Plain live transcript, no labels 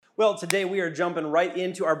Well, today we are jumping right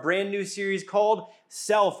into our brand new series called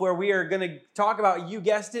Self, where we are going to talk about, you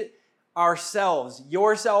guessed it, ourselves,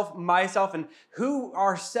 yourself, myself, and who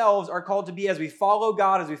ourselves are called to be as we follow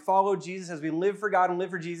God, as we follow Jesus, as we live for God and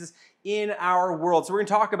live for Jesus in our world. So we're going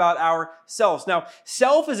to talk about ourselves. Now,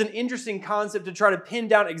 self is an interesting concept to try to pin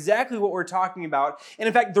down exactly what we're talking about. And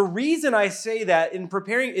in fact, the reason I say that in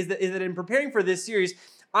preparing is that in preparing for this series,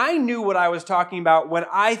 I knew what I was talking about when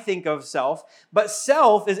I think of self, but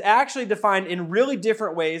self is actually defined in really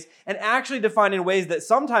different ways and actually defined in ways that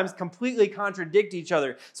sometimes completely contradict each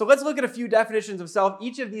other. So let's look at a few definitions of self.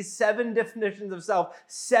 Each of these seven definitions of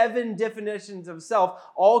self,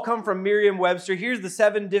 all come from Merriam-Webster. Here's the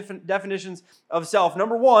seven different definitions of self.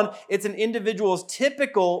 Number one, it's an individual's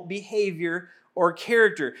typical behavior or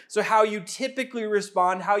character. So how you typically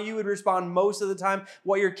respond, how you would respond most of the time,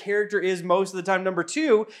 what your character is most of the time. Number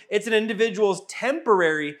two, it's an individual's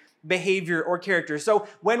temporary behavior or character. So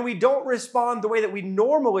when we don't respond the way that we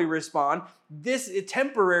normally respond, this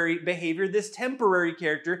temporary behavior, this temporary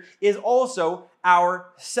character is also our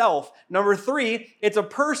self. Number three, it's a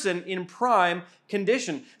person in prime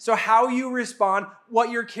condition. So how you respond, what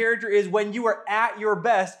your character is when you are at your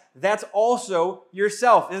best, that's also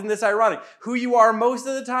yourself. Isn't this ironic? Who you are most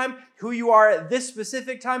of the time, who you are at this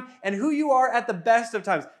specific time, and who you are at the best of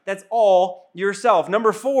times. That's all yourself.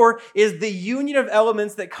 Number four is the union of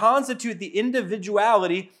elements that constitute the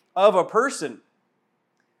individuality of a person.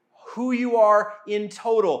 Who you are in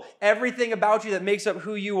total. Everything about you that makes up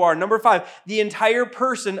who you are. Number five, the entire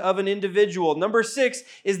person of an individual. Number six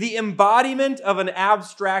is the embodiment of an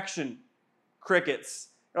abstraction. Crickets.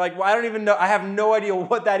 You're like, well, I don't even know. I have no idea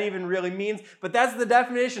what that even really means. But that's the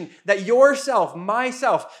definition. That yourself,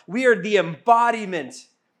 myself, we are the embodiment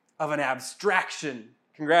of an abstraction.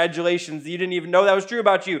 Congratulations, you didn't even know that was true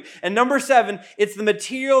about you. And number seven, it's the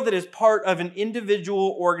material that is part of an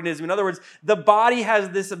individual organism. In other words, the body has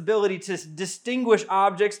this ability to distinguish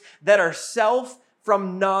objects that are self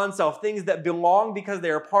from non-self, things that belong because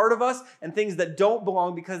they are part of us and things that don't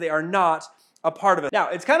belong because they are not a part of us. Now,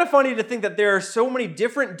 it's kind of funny to think that there are so many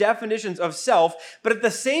different definitions of self, but at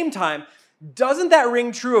the same time, doesn't that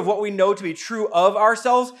ring true of what we know to be true of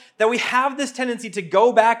ourselves? That we have this tendency to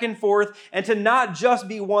go back and forth and to not just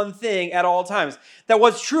be one thing at all times. That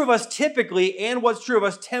what's true of us typically and what's true of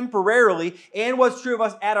us temporarily and what's true of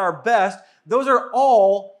us at our best, those are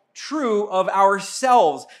all true of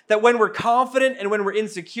ourselves. That when we're confident and when we're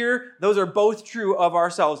insecure, those are both true of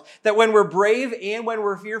ourselves. That when we're brave and when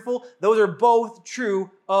we're fearful, those are both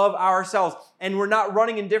true of ourselves. And we're not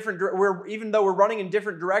running in even though we're running in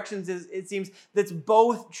different directions, it seems that's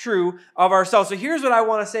both true of ourselves. So here's what I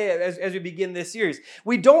want to say as we begin this series.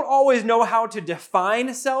 We don't always know how to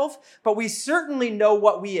define self, but we certainly know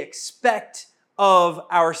what we expect of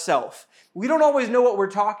ourself. We don't always know what we're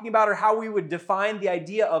talking about or how we would define the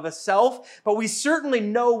idea of a self, but we certainly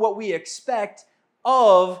know what we expect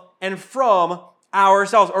of and from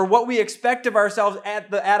ourselves, or what we expect of ourselves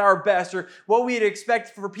at our best, or what we'd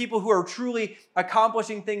expect for people who are truly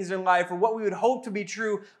accomplishing things in life, or what we would hope to be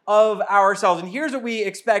true of ourselves. And here's what we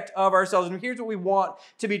expect of ourselves, and here's what we want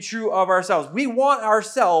to be true of ourselves. We want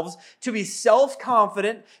ourselves to be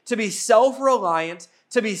self-confident, to be self-reliant,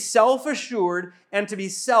 to be self-assured, and to be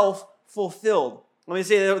self-fulfilled. Let me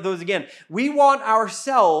say those again. We want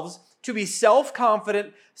ourselves to be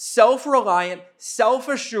self-confident, self-reliant,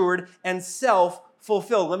 self-assured, and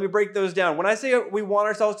self-fulfilled. Let me break those down. When I say we want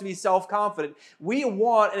ourselves to be self-confident, we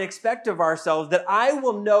want and expect of ourselves that I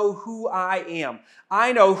will know who I am.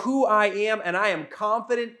 I know who I am, and I am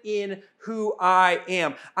confident in who I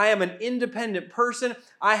am. I am an independent person.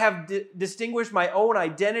 I have distinguished my own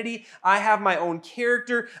identity. I have my own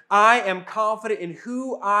character. I am confident in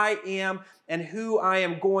who I am and who I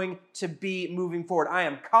am going to be moving forward. I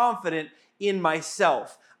am confident in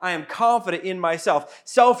myself. I am confident in myself.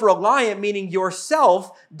 Self-reliant, meaning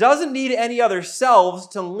yourself doesn't need any other selves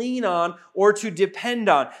to lean on or to depend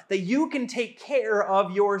on. That you can take care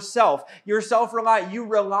of yourself. You're self-reliant. You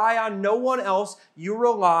rely on no one else. You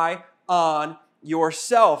rely on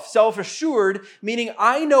yourself. Self-assured, meaning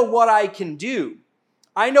I know what I can do.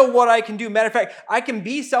 I know what I can do. Matter of fact, I can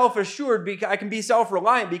be self-assured, because I can be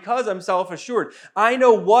self-reliant because I'm self-assured. I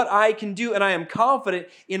know what I can do, and I am confident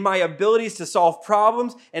in my abilities to solve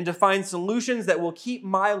problems and to find solutions that will keep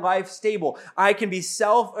my life stable. I can be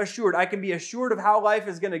self-assured. I can be assured of how life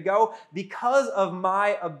is going to go because of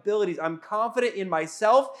my abilities. I'm confident in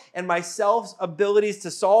myself and myself's abilities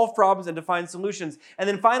to solve problems and to find solutions. And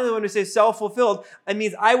then finally, when we say self-fulfilled, it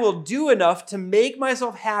means I will do enough to make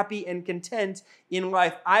myself happy and content in life.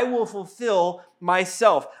 life, I will fulfill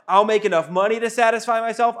myself. I'll make enough money to satisfy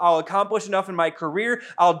myself. I'll accomplish enough in my career.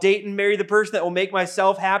 I'll date and marry the person that will make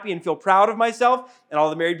myself happy and feel proud of myself. And all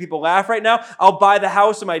the married people laugh right now. I'll buy the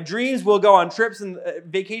house of my dreams. We'll go on trips and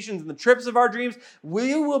vacations and the trips of our dreams.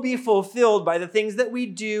 We will be fulfilled by the things that we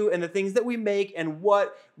do and the things that we make and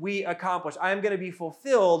what we accomplish. I am going to be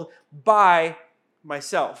fulfilled by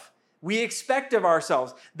myself. We expect of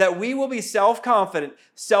ourselves that we will be self-confident,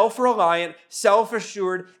 self-reliant,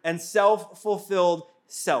 self-assured, and self-fulfilled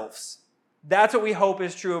selves. That's what we hope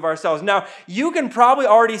is true of ourselves. Now, you can probably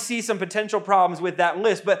already see some potential problems with that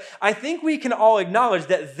list, but I think we can all acknowledge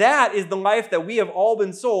that that is the life that we have all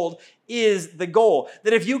been sold is the goal.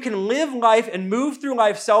 That if you can live life and move through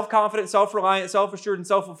life self-confident, self-reliant, self-assured, and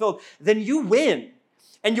self-fulfilled, then you win.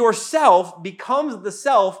 And your self becomes the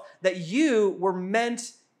self that you were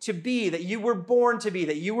meant to be, that you were born to be,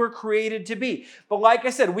 that you were created to be. But like I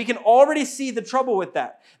said, we can already see the trouble with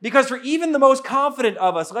that. Because for even the most confident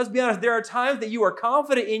of us, let's be honest, there are times that you are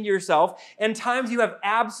confident in yourself and times you have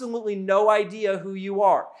absolutely no idea who you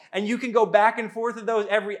are. And you can go back and forth of those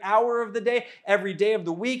every hour of the day, every day of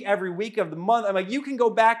the week, every week of the month. I'm like, you can go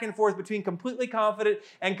back and forth between completely confident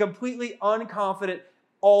and completely unconfident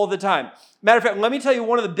all the time. Matter of fact, let me tell you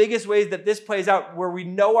one of the biggest ways that this plays out, where we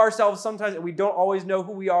know ourselves sometimes and we don't always know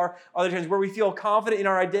who we are other times, where we feel confident in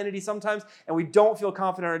our identity sometimes and we don't feel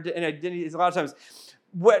confident in our identity a lot of times.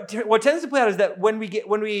 What tends to play out is that when we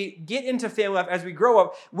get into family life as we grow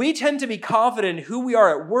up, we tend to be confident in who we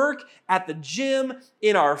are at work, at the gym,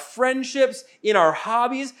 in our friendships, in our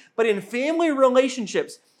hobbies, but in family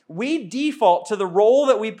relationships, we default to the role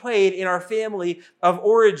that we played in our family of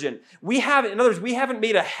origin. In other words, we haven't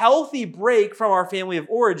made a healthy break from our family of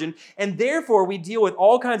origin, and therefore we deal with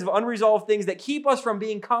all kinds of unresolved things that keep us from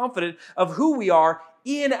being confident of who we are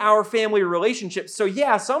in our family relationships. So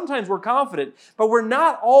yeah, sometimes we're confident, but we're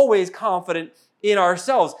not always confident in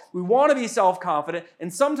ourselves. We want to be self-confident,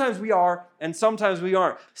 and sometimes we are, and sometimes we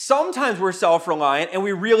aren't. Sometimes we're self-reliant, and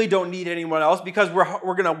we really don't need anyone else because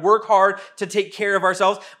we're going to work hard to take care of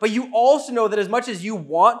ourselves. But you also know that as much as you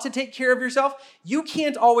want to take care of yourself, you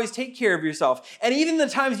can't always take care of yourself. And even the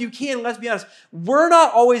times you can, let's be honest, we're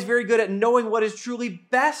not always very good at knowing what is truly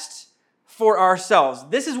best for ourselves.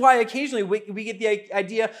 This is why occasionally we get the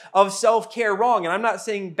idea of self-care wrong. And I'm not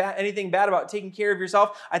saying anything bad about taking care of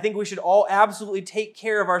yourself. I think we should all absolutely take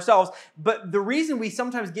care of ourselves. But the reason we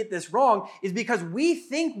sometimes get this wrong is because we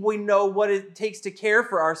think we know what it takes to care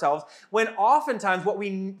for ourselves, when oftentimes what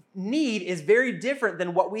we need is very different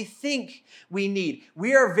than what we think we need.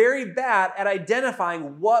 We are very bad at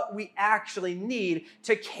identifying what we actually need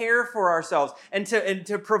to care for ourselves and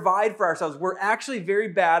to provide for ourselves. We're actually very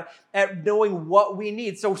bad at knowing what we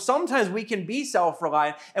need. So sometimes we can be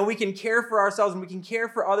self-reliant and we can care for ourselves and we can care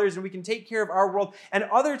for others and we can take care of our world. And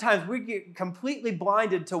other times we get completely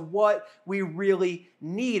blinded to what we really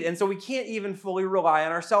need. And so we can't even fully rely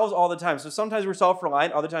on ourselves all the time. So sometimes we're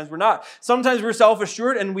self-reliant, other times we're not. Sometimes we're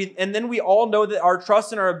self-assured and then we all know that our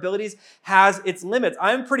trust in our abilities has its limits.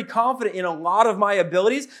 I'm pretty confident in a lot of my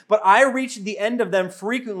abilities, but I reached the end of them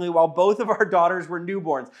frequently while both of our daughters were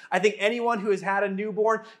newborns. I think anyone who has had a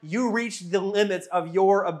newborn, you reached the limits of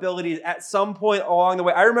your abilities at some point along the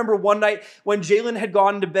way. I remember one night when Jalen had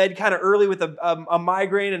gone to bed kind of early with a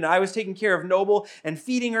migraine, and I was taking care of Noble and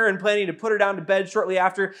feeding her and planning to put her down to bed shortly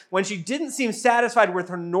after, when she didn't seem satisfied with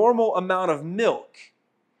her normal amount of milk.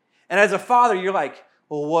 And as a father, you're like,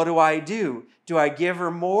 well, what do? Do I give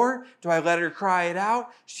her more? Do I let her cry it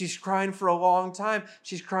out? She's crying for a long time.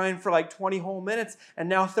 She's crying for like 20 whole minutes and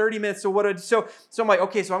now 30 minutes. So I'm like,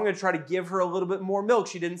 okay, so I'm going to try to give her a little bit more milk.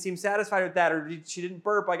 She didn't seem satisfied with that, or she didn't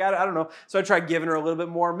burp. Like, I don't know. So I tried giving her a little bit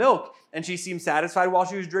more milk, and she seemed satisfied while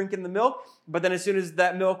she was drinking the milk. But then as soon as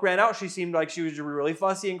that milk ran out, she seemed like she was really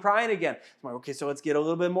fussy and crying again. I'm like, okay, so let's get a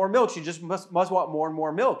little bit more milk. She just must want more and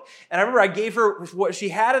more milk. And I remember I gave her what she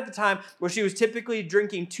had at the time, where she was typically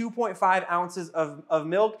drinking 2.5 ounces of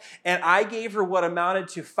milk, and I gave her what amounted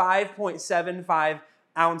to 5.75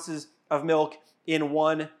 ounces of milk in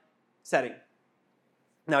one setting.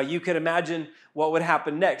 Now, you could imagine what would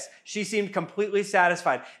happen next. She seemed completely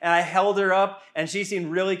satisfied, and I held her up, and she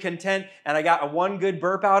seemed really content, and I got one good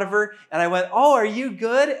burp out of her, and I went, oh, are you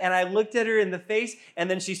good? And I looked at her in the face, and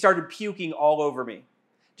then she started puking all over me.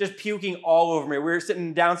 Just puking all over me. We were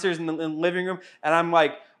sitting downstairs in the living room, and I'm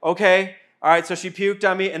like, okay, All right, so she puked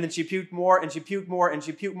on me, and then she puked more, and she puked more, and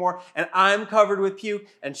she puked more, and I'm covered with puke,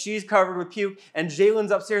 and she's covered with puke, and Jalen's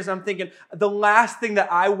upstairs, and I'm thinking, the last thing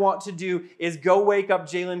that I want to do is go wake up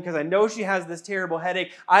Jalen, because I know she has this terrible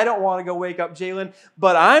headache. I don't want to go wake up Jalen,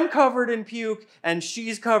 but I'm covered in puke, and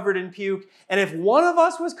she's covered in puke, and if one of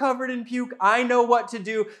us was covered in puke, I know what to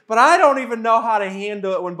do, but I don't even know how to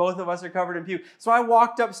handle it when both of us are covered in puke. So I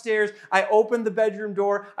walked upstairs, I opened the bedroom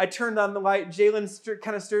door, I turned on the light, Jalen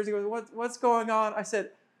kind of stirs and goes, what's going on? I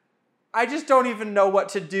said, I just don't even know what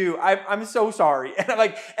to do. I'm so sorry. And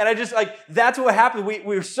I just that's what happened.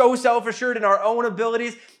 We're so self-assured in our own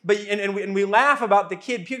abilities, and we laugh about the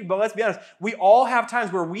kid puking, but let's be honest, we all have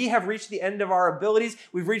times where we have reached the end of our abilities.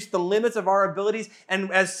 We've reached the limits of our abilities, and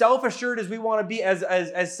as self-assured as we want to be,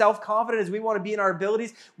 as self-confident as we want to be in our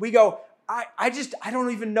abilities, we go, I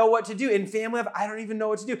don't even know what to do. In family life, I don't even know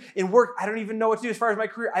what to do. In work, I don't even know what to do. As far as my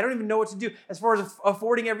career, I don't even know what to do. As far as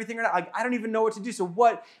affording everything or not, I don't even know what to do. So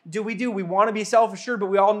what do? We want to be self-assured, but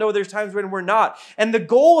we all know there's times when we're not. And the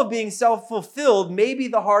goal of being self-fulfilled may be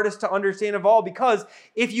the hardest to understand of all, because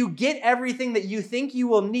if you get everything that you think you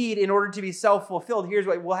will need in order to be self-fulfilled, here's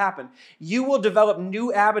what will happen. You will develop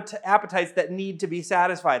new appetites that need to be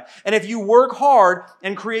satisfied. And if you work hard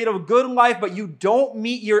and create a good life, but you don't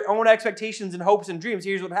meet your own expectations and hopes and dreams,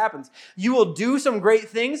 here's what happens. You will do some great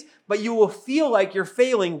things, but you will feel like you're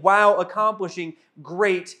failing while accomplishing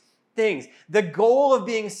great things. The goal of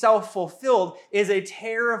being self-fulfilled is a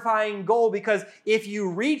terrifying goal, because if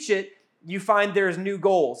you reach it, you find there's new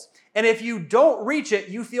goals. And if you don't reach it,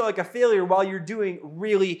 you feel like a failure while you're doing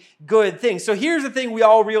really good things. So here's the thing we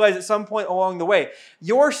all realize at some point along the way.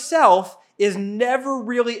 Yourself is never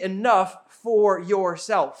really enough for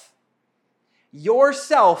yourself.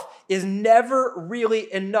 Yourself is never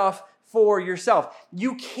really enough for yourself.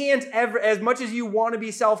 You can't ever, as much as you want to be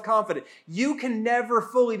self-confident, you can never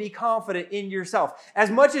fully be confident in yourself. As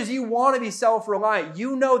much as you want to be self-reliant,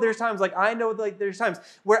 you know there's times, like I know there's times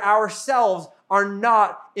where ourselves are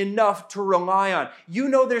not enough to rely on. You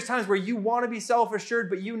know there's times where you want to be self-assured,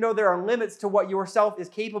 but you know there are limits to what yourself is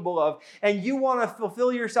capable of. And you want to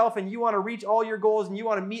fulfill yourself, and you want to reach all your goals, and you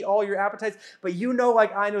want to meet all your appetites. But you know,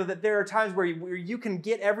 like I know, that there are times where you can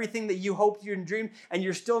get everything that you hoped you dreamed, and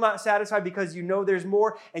you're still not satisfied because you know there's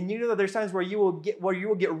more. And you know that there's times where you will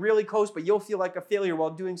get really close, but you'll feel like a failure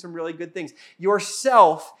while doing some really good things.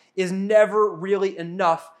 Yourself is never really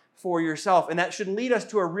enough for yourself. And that should lead us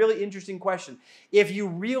to a really interesting question. If you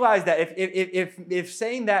realize that, if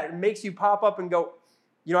saying that makes you pop up and go,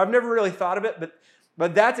 I've never really thought of it,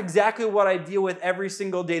 but that's exactly what I deal with every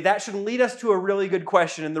single day. That should lead us to a really good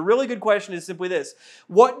question. And the really good question is simply this: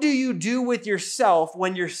 what do you do with yourself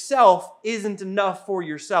when yourself isn't enough for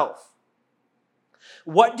yourself?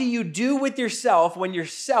 What do you do with yourself when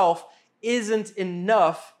yourself isn't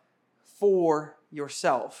enough for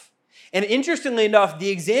yourself? And interestingly enough, the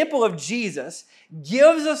example of Jesus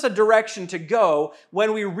gives us a direction to go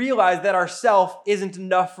when we realize that ourself isn't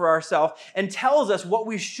enough for ourselves, and tells us what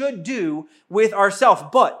we should do with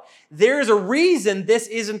ourself. But there's a reason this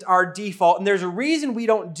isn't our default, and there's a reason we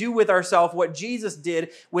don't do with ourselves what Jesus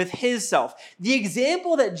did with his self. The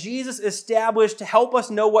example that Jesus established to help us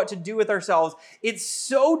know what to do with ourselves, it's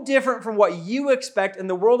so different from what you expect and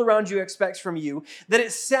the world around you expects from you that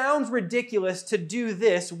it sounds ridiculous to do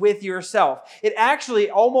this with yourself. It actually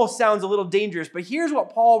almost sounds a little dangerous, but here's what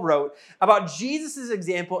Paul wrote about Jesus'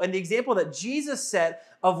 example, and the example that Jesus set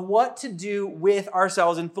of what to do with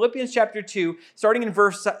ourselves. In Philippians chapter 2, starting in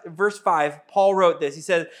verse 5, Paul wrote this. He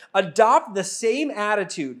said, "Adopt the same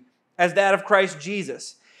attitude as that of Christ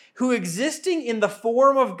Jesus, who existing in the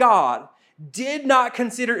form of God, did not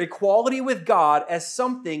consider equality with God as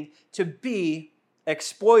something to be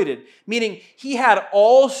exploited." Meaning he had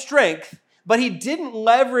all strength, but he didn't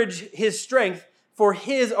leverage his strength for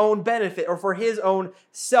his own benefit or for his own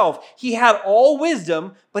self. He had all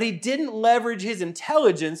wisdom, but he didn't leverage his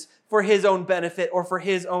intelligence for his own benefit or for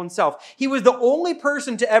his own self. He was the only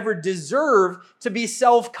person to ever deserve to be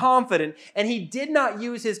self-confident, and he did not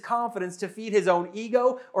use his confidence to feed his own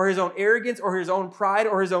ego or his own arrogance or his own pride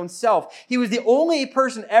or his own self. He was the only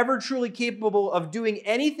person ever truly capable of doing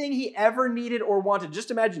anything he ever needed or wanted.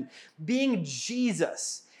 Just imagine being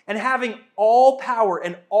Jesus and having all power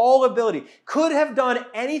and all ability, could have done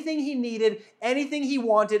anything he needed, anything he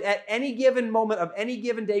wanted at any given moment of any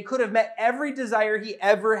given day, could have met every desire he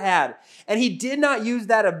ever had. And he did not use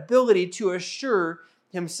that ability to assure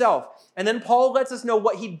himself. And then Paul lets us know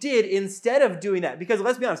what he did instead of doing that. Because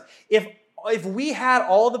let's be honest, if we had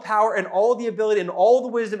all the power and all the ability and all the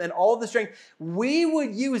wisdom and all the strength, we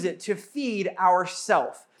would use it to feed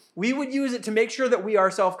ourselves. We would use it to make sure that we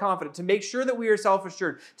are self-confident, to make sure that we are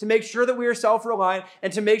self-assured, to make sure that we are self-reliant,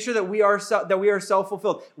 and to make sure that we are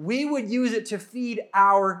self-fulfilled. We would use it to feed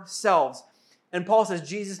ourselves. And Paul says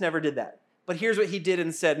Jesus never did that. But here's what he did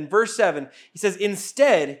instead. In verse 7, he says,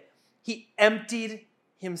 instead, he emptied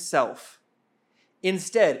himself.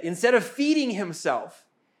 Instead of feeding himself,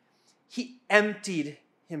 he emptied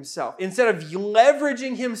himself. Instead of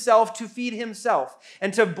leveraging himself to feed himself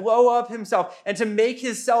and to blow up himself and to make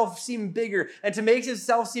himself seem bigger and to make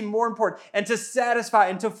himself seem more important and to satisfy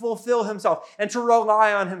and to fulfill himself and to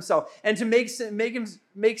rely on himself and to make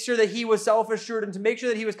sure that he was self-assured and to make sure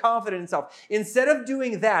that he was confident in himself. Instead of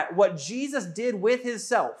doing that, what Jesus did with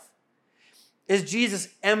himself is Jesus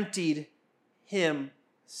emptied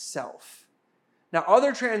himself. Now,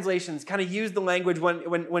 other translations kind of use the language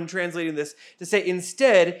when translating this to say,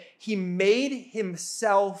 instead, he made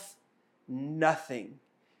himself nothing.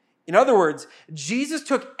 In other words, Jesus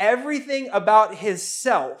took everything about his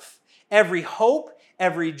self, every hope,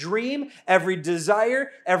 every dream, every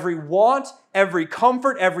desire, every want, every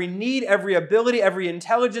comfort, every need, every ability, every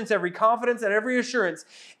intelligence, every confidence, and every assurance,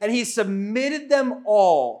 and he submitted them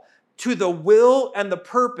all to the will and the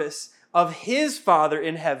purpose of his Father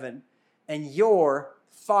in heaven and your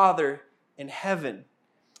Father in heaven.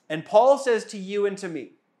 And Paul says to you and to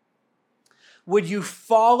me, would you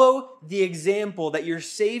follow the example that your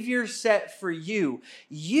Savior set for you?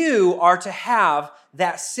 You are to have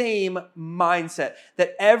that same mindset,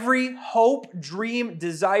 that every hope, dream,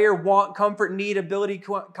 desire, want, comfort, need, ability,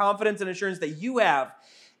 confidence, and assurance that you have,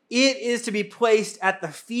 it is to be placed at the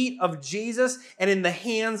feet of Jesus and in the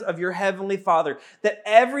hands of your Heavenly Father. That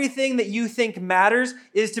everything that you think matters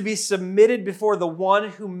is to be submitted before the one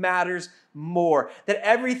who matters more. That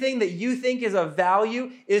everything that you think is of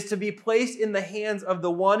value is to be placed in the hands of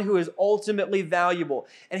the one who is ultimately valuable.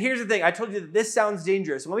 And here's the thing. I told you that this sounds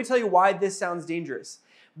dangerous. Let me tell you why this sounds dangerous.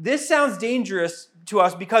 This sounds dangerous to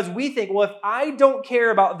us because we think, well, if I don't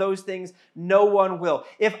care about those things, no one will.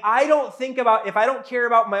 If I don't care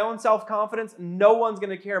about my own self-confidence, no one's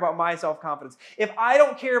going to care about my self-confidence. If I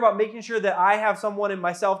don't care about making sure that I have someone in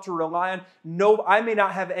myself to rely on, I may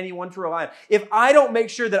not have anyone to rely on. If I don't make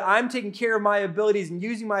sure that I'm taking care of my abilities and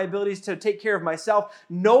using my abilities to take care of myself,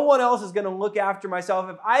 no one else is going to look after myself.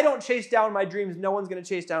 If I don't chase down my dreams, no one's going to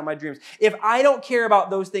chase down my dreams. If I don't care about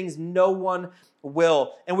those things, no one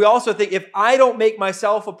will. And we also think if I don't make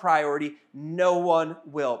myself a priority, no one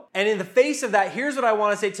will. And in the face of that, here's what I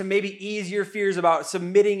want to say to maybe ease your fears about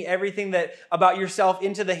submitting everything about yourself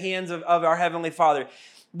into the hands of our Heavenly Father.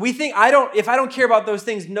 We think if I don't care about those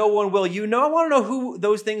things, no one will. I want to know who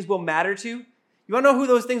those things will matter to. You want to know who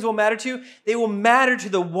those things will matter to? They will matter to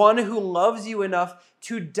the one who loves you enough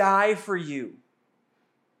to die for you.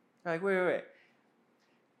 Like, wait.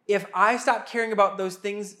 If I stop caring about those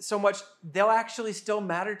things so much, they'll actually still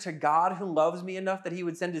matter to God who loves me enough that he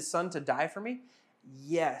would send his son to die for me?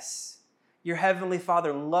 Yes. Your Heavenly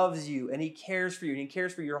Father loves you and he cares for you and he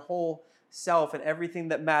cares for your whole self and everything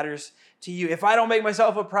that matters to you. If I don't make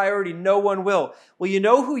myself a priority, no one will. Well, you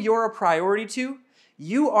know who you're a priority to?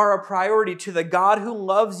 You are a priority to the God who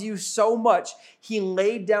loves you so much, he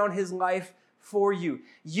laid down his life for you.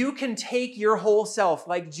 You can take your whole self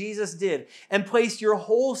like Jesus did and place your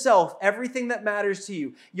whole self, everything that matters to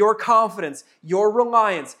you, your confidence, your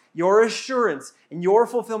reliance, your assurance, and your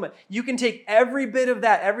fulfillment. You can take every bit of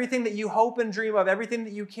that, everything that you hope and dream of, everything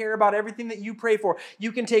that you care about, everything that you pray for.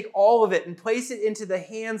 You can take all of it and place it into the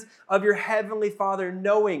hands of your Heavenly Father,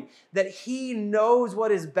 knowing that he knows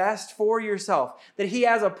what is best for yourself, that he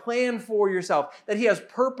has a plan for yourself, that he has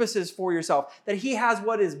purposes for yourself, that he has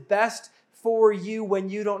what is best for you when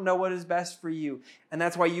you don't know what is best for you. And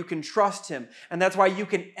that's why you can trust him. And that's why you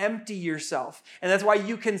can empty yourself. And that's why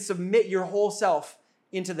you can submit your whole self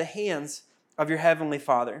into the hands of your Heavenly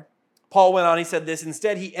Father. Paul went on, he said this,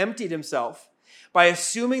 instead he emptied himself by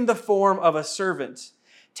assuming the form of a servant,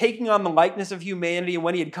 taking on the likeness of humanity. And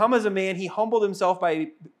when he had come as a man, he humbled himself by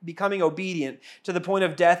becoming obedient to the point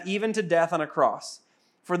of death, even to death on a cross.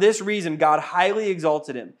 For this reason, God highly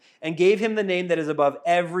exalted him and gave him the name that is above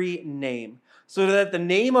every name, so that at the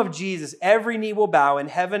name of Jesus, every knee will bow in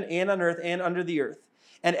heaven and on earth and under the earth,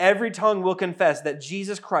 and every tongue will confess that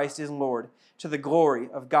Jesus Christ is Lord, to the glory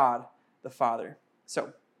of God the Father.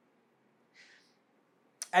 So,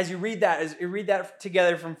 as you read that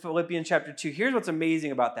together from Philippians chapter 2, here's what's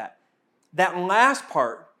amazing about that. That last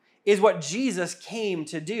part is what Jesus came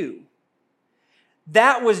to do.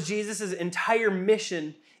 That was Jesus' entire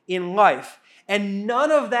mission in life. And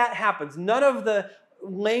none of that happens. None of the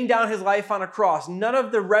laying down his life on a cross, none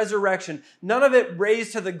of the resurrection, none of it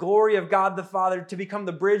raised to the glory of God the Father to become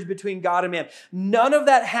the bridge between God and man. None of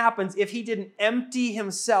that happens if he didn't empty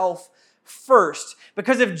himself first.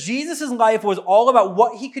 Because if Jesus' life was all about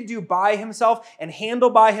what he could do by himself and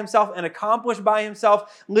handle by himself and accomplish by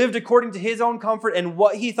himself, lived according to his own comfort and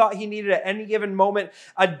what he thought he needed at any given moment,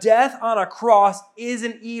 a death on a cross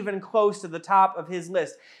isn't even close to the top of his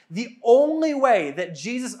list. The only way that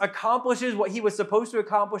Jesus accomplishes what he was supposed to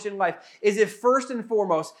accomplish in life is if first and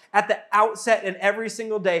foremost, at the outset and every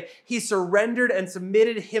single day, he surrendered and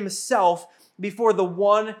submitted himself before the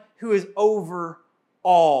one who is over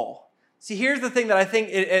all. See, here's the thing that I think,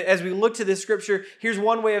 as we look to this scripture, here's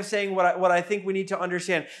one way of saying what I think we need to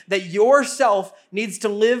understand. That yourself needs to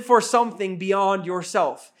live for something beyond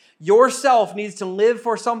yourself. Yourself needs to live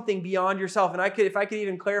for something beyond yourself. And if I could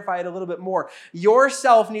even clarify it a little bit more,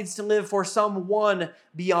 yourself needs to live for someone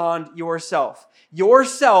beyond yourself.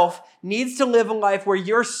 Yourself needs to live a life where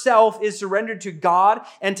yourself is surrendered to God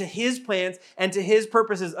and to his plans and to his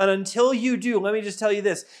purposes. And until you do, let me just tell you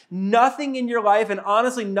this, nothing in your life and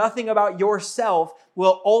honestly nothing about yourself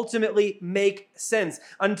will ultimately make sense.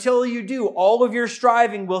 Until you do, all of your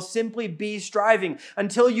striving will simply be striving.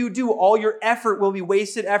 Until you do, all your effort will be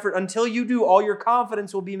wasted effort. Until you do, all your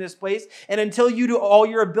confidence will be misplaced. And until you do, all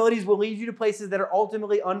your abilities will lead you to places that are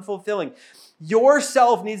ultimately unfulfilling.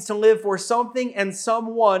 Yourself needs to live for something and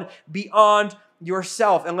someone beyond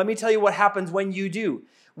yourself. And let me tell you what happens when you do.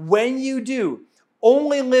 When you do,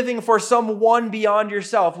 only living for someone beyond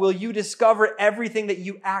yourself will you discover everything that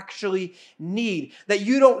you actually need. That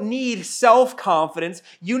you don't need self-confidence.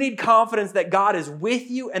 You need confidence that God is with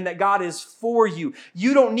you and that God is for you.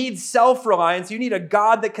 You don't need self-reliance. You need a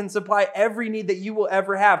God that can supply every need that you will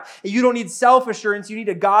ever have. You don't need self-assurance. You need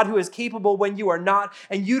a God who is capable when you are not.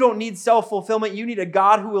 And you don't need self-fulfillment. You need a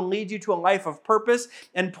God who will lead you to a life of purpose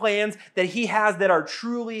and plans that he has that are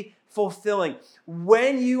truly fulfilling.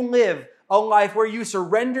 When you live a life where you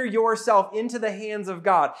surrender yourself into the hands of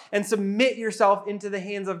God and submit yourself into the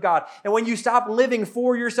hands of God. And when you stop living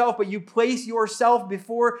for yourself, but you place yourself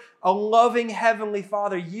before a loving Heavenly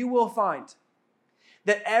Father, you will find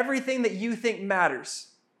that everything that you think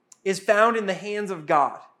matters is found in the hands of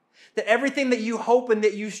God. That everything that you hope and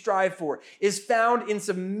that you strive for is found in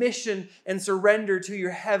submission and surrender to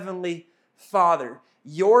your Heavenly Father.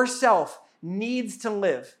 Yourself needs to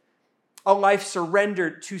live a life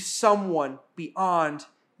surrendered to someone beyond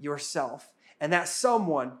yourself. And that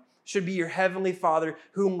someone should be your Heavenly Father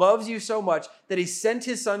who loves you so much that he sent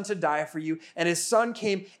his son to die for you. And his son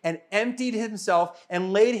came and emptied himself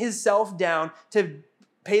and laid himself down to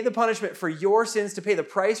pay the punishment for your sins, to pay the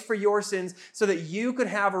price for your sins so that you could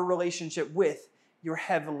have a relationship with your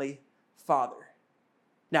Heavenly Father.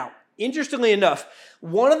 Now, interestingly enough,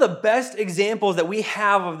 one of the best examples that we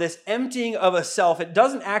have of this emptying of a self, it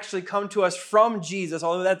doesn't actually come to us from Jesus,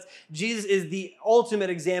 although Jesus is the ultimate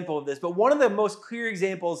example of this. But one of the most clear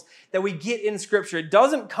examples that we get in Scripture, it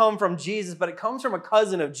doesn't come from Jesus, but it comes from a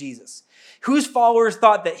cousin of Jesus, whose followers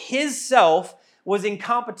thought that his self was in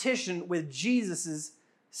competition with Jesus'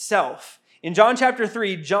 self. In John chapter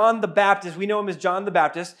 3, John the Baptist, we know him as John the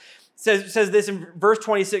Baptist, says this in verse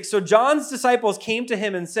 26. So John's disciples came to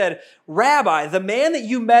him and said, Rabbi, the man that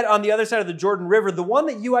you met on the other side of the Jordan River, the one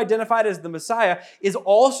that you identified as the Messiah, is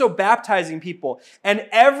also baptizing people. And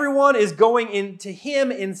everyone is going into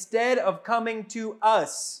him instead of coming to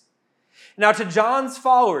us. Now, to John's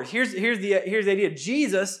followers, here's the idea.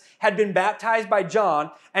 Jesus had been baptized by John,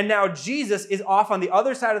 and now Jesus is off on the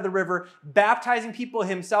other side of the river baptizing people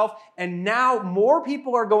himself, and now more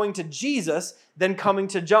people are going to Jesus than coming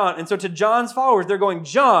to John. And so to John's followers, they're going,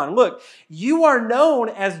 John, look, you are known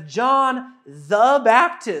as John the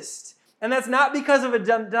Baptist. And that's not because of a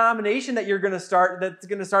denomination that you're going to start, that's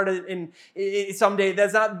going to start in someday.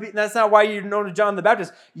 That's not why you're known as John the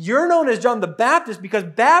Baptist. You're known as John the Baptist because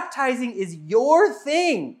baptizing is your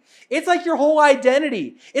thing. It's like your whole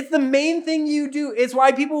identity. It's the main thing you do. It's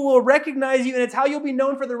why people will recognize you, and it's how you'll be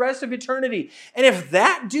known for the rest of eternity. And if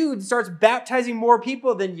that dude starts baptizing more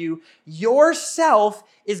people than you, yourself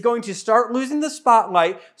is going to start losing the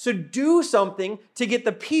spotlight. So do something to get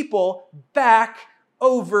the people back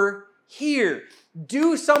over here.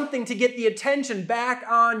 Do something to get the attention back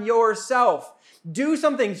on yourself. Do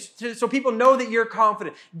something so people know that you're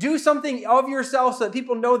confident. Do something of yourself so that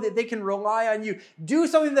people know that they can rely on you. Do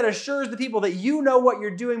something that assures the people that you know what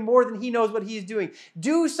you're doing more than he knows what he's doing.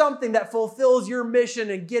 Do something that fulfills your mission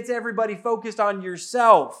and gets everybody focused on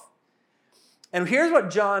yourself. And here's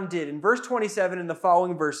what John did. In verse 27 and the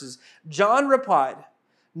following verses, John replied,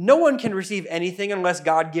 "No one can receive anything unless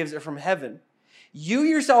God gives it from heaven. You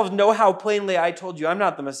yourselves know how plainly I told you I'm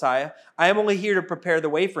not the Messiah. I am only here to prepare the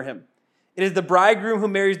way for him. It is the bridegroom who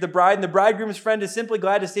marries the bride, and the bridegroom's friend is simply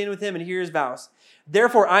glad to stand with him and hear his vows.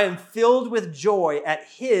 Therefore, I am filled with joy at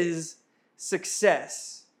his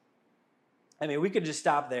success. I mean, we could just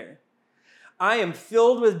stop there. I am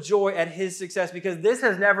filled with joy at his success because this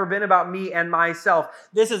has never been about me and myself.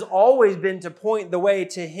 This has always been to point the way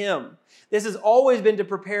to him. This has always been to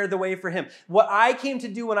prepare the way for him. What I came to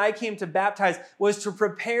do when I came to baptize was to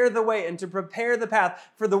prepare the way and to prepare the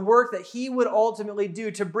path for the work that he would ultimately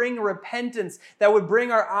do, to bring repentance that would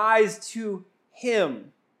bring our eyes to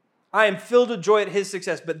him. I am filled with joy at his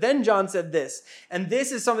success. But then John said this, and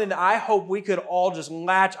this is something that I hope we could all just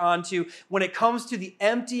latch onto when it comes to the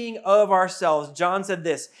emptying of ourselves. John said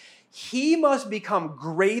this, he must become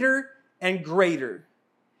greater and greater,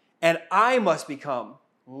 and I must become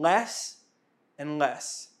less and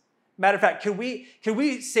less. Matter of fact, could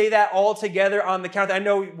we say that all together on the count? I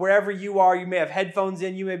know wherever you are, you may have headphones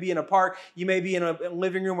in, you may be in a park, you may be in a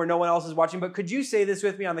living room where no one else is watching, but could you say this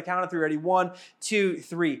with me on the count of three? Ready? 1, 2,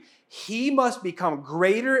 3. He must become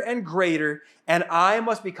greater and greater, and I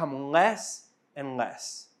must become less and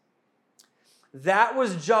less. That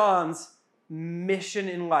was John's mission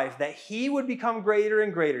in life, that he would become greater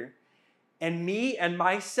and greater, and me and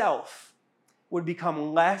myself would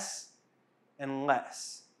become less and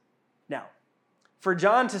less. Now, for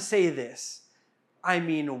John to say this, I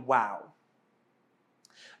mean, wow.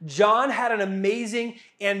 John had an amazing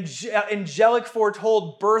angelic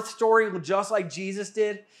foretold birth story just like Jesus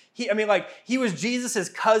did. He was Jesus'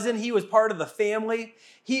 cousin. He was part of the family.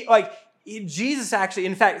 Jesus actually,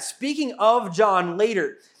 in fact, speaking of John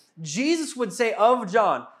later, Jesus would say of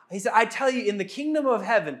John, he said, I tell you, in the kingdom of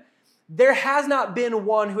heaven, there has not been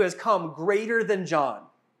one who has come greater than John.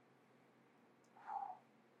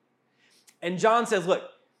 And John says, look,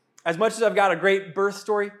 as much as I've got a great birth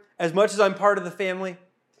story, as much as I'm part of the family,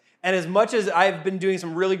 and as much as I've been doing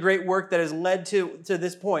some really great work that has led to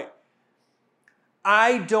this point,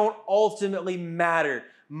 I don't ultimately matter.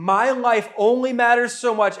 My life only matters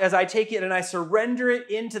so much as I take it and I surrender it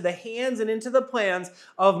into the hands and into the plans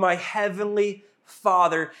of my heavenly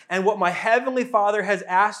Father. And what my heavenly Father has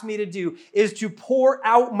asked me to do is to pour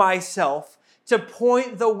out myself to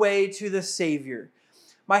point the way to the Savior.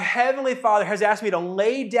 My heavenly Father has asked me to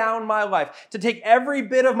lay down my life, to take every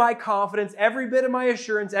bit of my confidence, every bit of my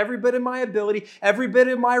assurance, every bit of my ability, every bit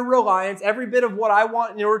of my reliance, every bit of what I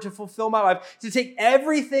want in order to fulfill my life, to take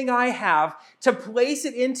everything I have, to place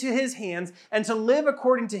it into his hands, and to live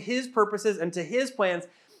according to his purposes and to his plans,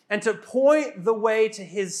 and to point the way to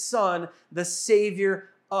his Son, the Savior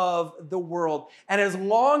of the world. And as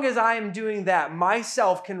long as I am doing that,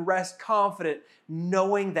 myself can rest confident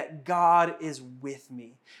knowing that God is with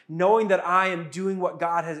me, knowing that I am doing what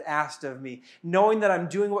God has asked of me, knowing that I'm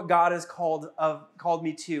doing what God has called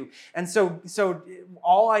me to. And so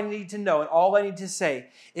all I need to know and all I need to say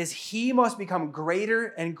is he must become greater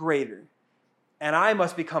and greater, and I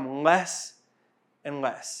must become less and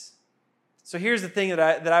less. So here's the thing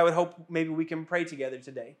that I would hope maybe we can pray together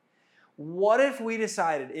today. What if we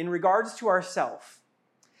decided, in regards to ourself,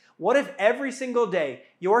 what if every single day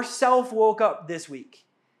yourself woke up this week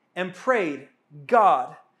and prayed,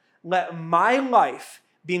 God, let my life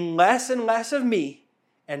be less and less of me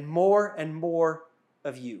and more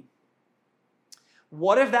of you?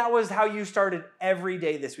 What if that was how you started every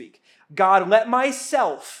day this week? God, let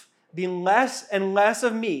myself be less and less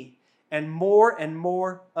of me and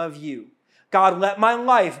more of you. God, let my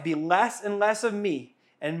life be less and less of me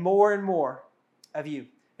and more of you.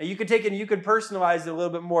 Now you could take it and you could personalize it a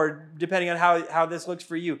little bit more depending on how this looks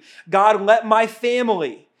for you. God, let my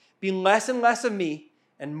family be less and less of me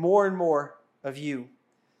and more of you.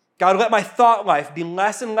 God, let my thought life be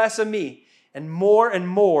less and less of me and more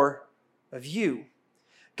of you.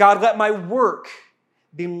 God, let my work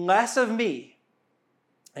be less of me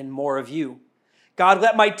and more of you. God,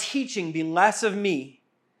 let my teaching be less of me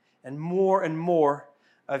and more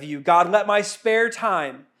of you. God, let my spare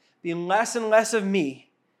time be less and less of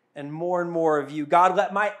me and more of you. God,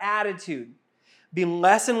 let my attitude be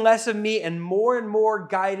less and less of me and more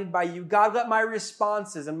guided by you. God, let my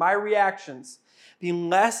responses and my reactions be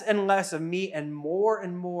less and less of me and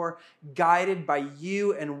more guided by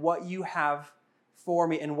you and what you have for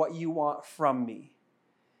me and what you want from me.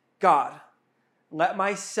 God, let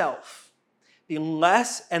myself be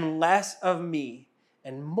less and less of me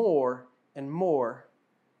and more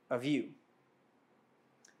of you.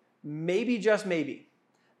 Maybe, just maybe,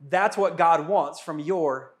 that's what God wants from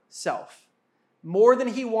yourself. more than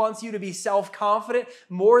he wants you to be self-confident,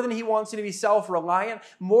 more than he wants you to be self-reliant,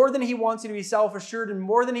 more than he wants you to be self-assured, and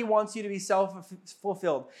more than he wants you to be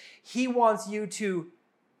self-fulfilled. He wants you to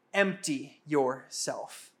empty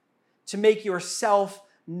yourself, to make yourself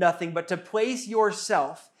nothing, but to place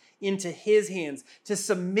yourself into his hands, to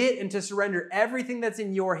submit and to surrender everything that's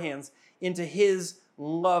in your hands into his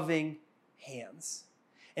loving hands.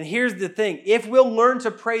 And here's the thing, if we'll learn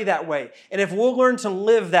to pray that way, and if we'll learn to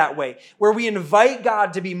live that way, where we invite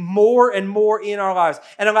God to be more and more in our lives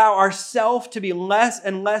and allow ourselves to be less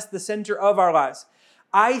and less the center of our lives,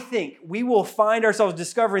 I think we will find ourselves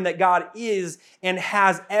discovering that God is and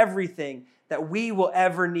has everything that we will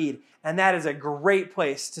ever need. And that is a great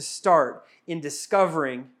place to start in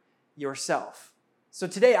discovering yourself. So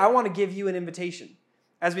today, I want to give you an invitation.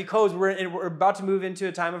 As we close, we're about to move into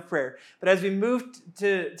a time of prayer. But as we move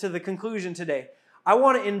to the conclusion today, I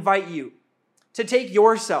want to invite you to take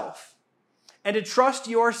yourself and to trust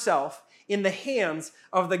yourself in the hands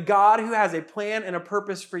of the God who has a plan and a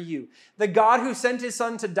purpose for you. The God who sent his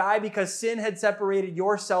son to die because sin had separated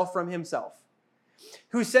yourself from himself.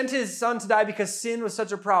 Who sent his son to die because sin was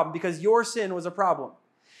such a problem, because your sin was a problem.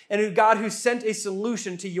 And God who sent a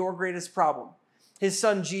solution to your greatest problem. His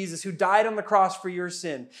son Jesus, who died on the cross for your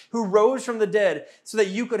sin, who rose from the dead so that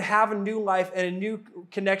you could have a new life and a new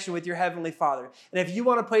connection with your heavenly Father. And if you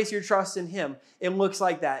want to place your trust in him, it looks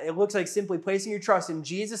like that. It looks like simply placing your trust in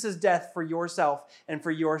Jesus' death for yourself and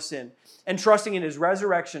for your sin, and trusting in his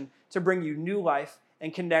resurrection to bring you new life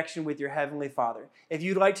and connection with your heavenly Father. If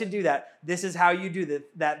you'd like to do that, this is how you do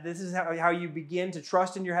that. This is how you begin to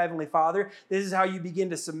trust in your heavenly Father. This is how you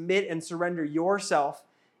begin to submit and surrender yourself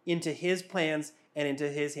into his plans and into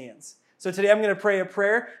his hands. So today I'm going to pray a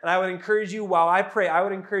prayer, and I would encourage you, while I pray, I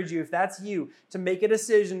would encourage you, if that's you, to make a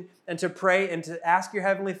decision and to pray and to ask your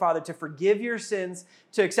heavenly Father to forgive your sins,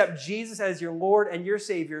 to accept Jesus as your Lord and your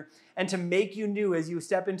Savior, and to make you new as you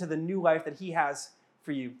step into the new life that he has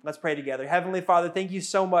for you. Let's pray together. Heavenly Father, thank you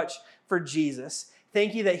so much for Jesus.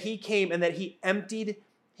 Thank you that he came and that he emptied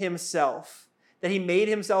himself, that he made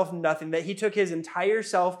himself nothing, that he took his entire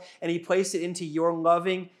self and he placed it into your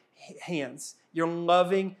loving hands, your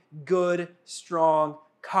loving, good, strong,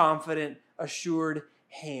 confident, assured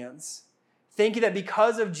hands. Thank you that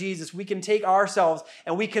because of Jesus, we can take ourselves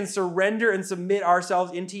and we can surrender and submit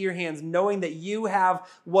ourselves into your hands, knowing that you have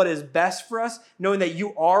what is best for us, knowing that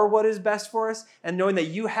you are what is best for us, and knowing that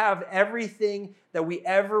you have everything that we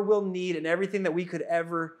ever will need and everything that we could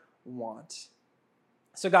ever want.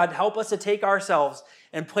 So God, help us to take ourselves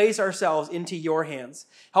and place ourselves into your hands.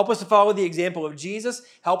 Help us to follow the example of Jesus.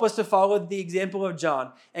 Help us to follow the example of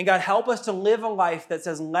John. And God, help us to live a life that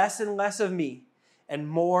says less and less of me and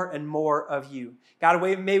more of you. God,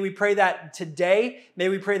 may we pray that today. May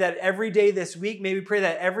we pray that every day this week. May we pray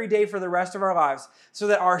that every day for the rest of our lives, so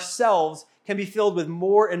that ourselves can be filled with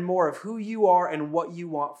more and more of who you are and what you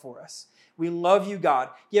want for us. We love you, God.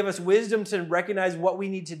 Give us wisdom to recognize what we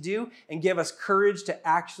need to do, and give us courage to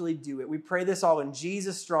actually do it. We pray this all in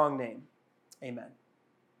Jesus' strong name. Amen.